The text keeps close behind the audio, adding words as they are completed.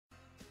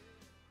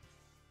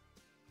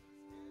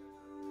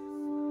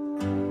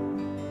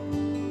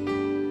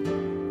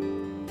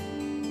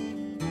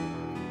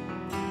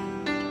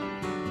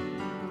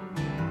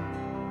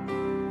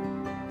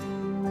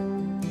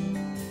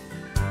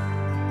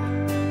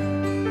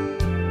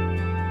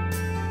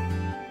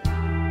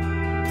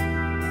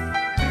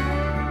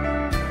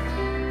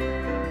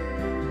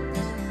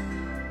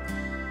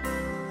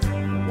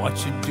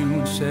What you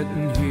doing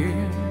sitting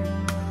here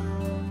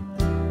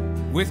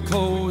with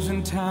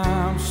closing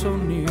time so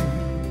near?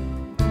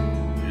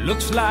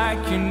 Looks like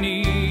you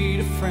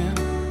need a friend,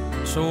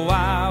 so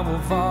I will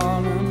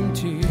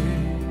volunteer.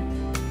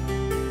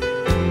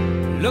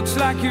 Looks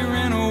like you're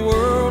in a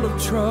world of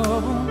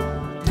trouble.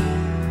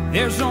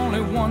 There's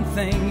only one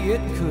thing it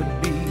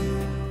could be.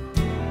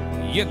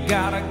 You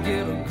gotta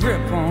get a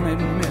grip on it,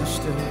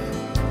 mister.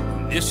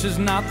 This is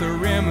not the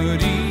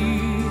remedy.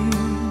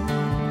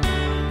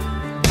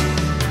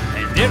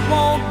 And it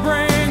won't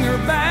bring her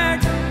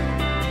back,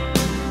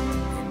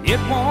 it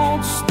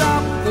won't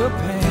stop the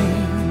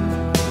pain,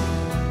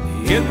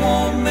 it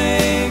won't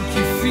make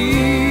you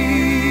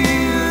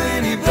feel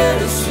any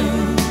better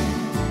soon.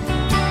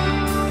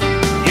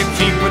 You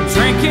keep a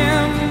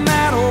drinking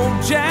that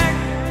old Jack,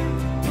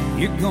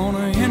 you're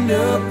gonna end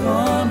up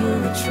under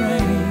a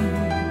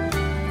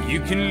train. You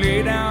can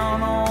lay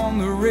down on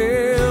the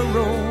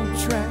railroad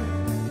track,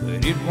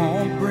 but it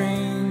won't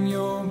bring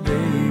your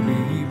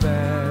baby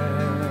back.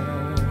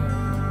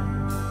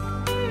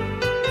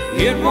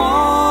 It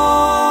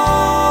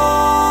won't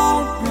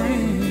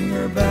bring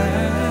her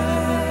back.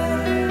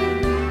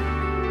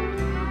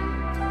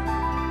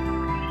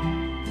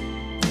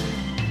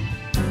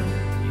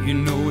 You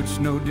know it's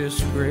no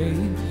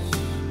disgrace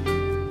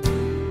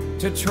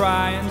to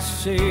try and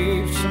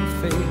save some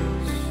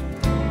face.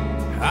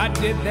 I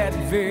did that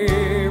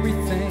very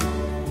thing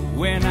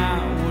when I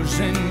was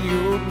in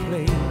your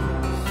place.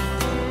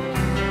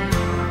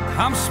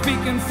 I'm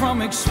speaking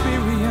from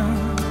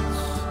experience.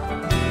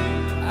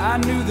 I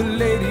knew the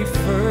lady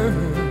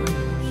first.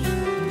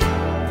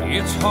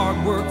 It's hard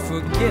work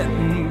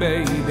forgetting,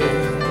 baby,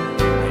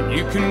 and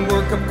you can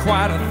work up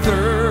quite a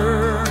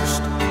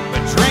thirst.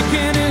 But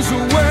drinking is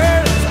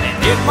worse,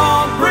 and it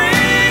won't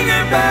bring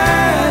her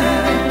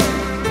back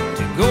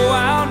to go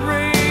out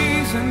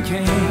raising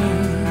Cain.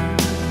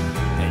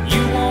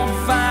 You won't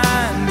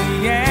find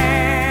the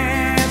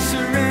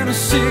answer in a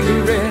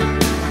cigarette.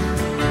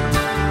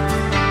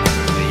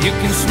 You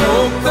can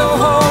smoke the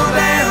whole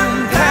damn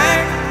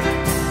pack,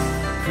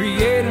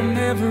 create a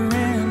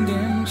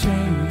never-ending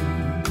chain.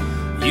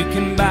 You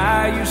can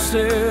buy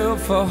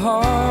yourself a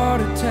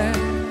heart attack,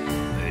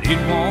 but it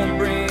won't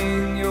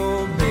bring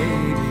your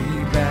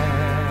baby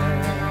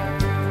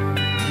back.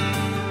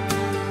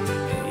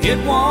 It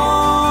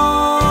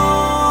won't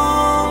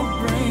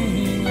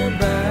bring her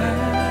back.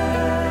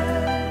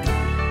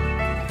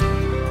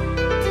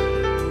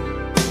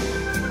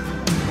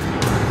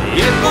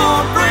 It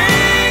won't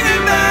bring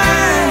her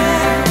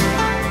back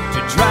to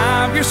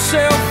drive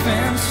yourself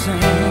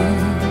insane.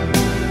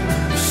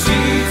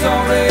 She's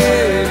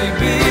already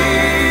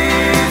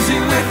busy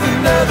with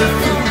another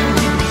fool.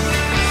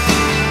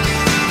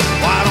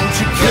 Why don't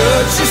you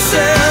cut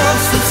yourself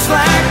some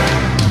slack?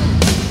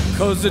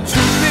 'Cause the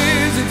truth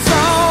is it's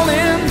all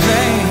in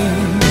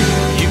vain.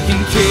 You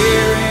can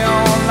carry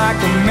on like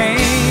a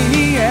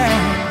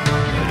maniac,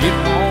 but it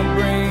won't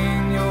bring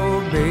your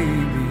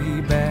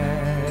baby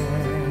back.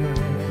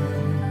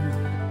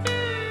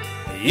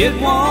 It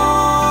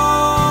won't.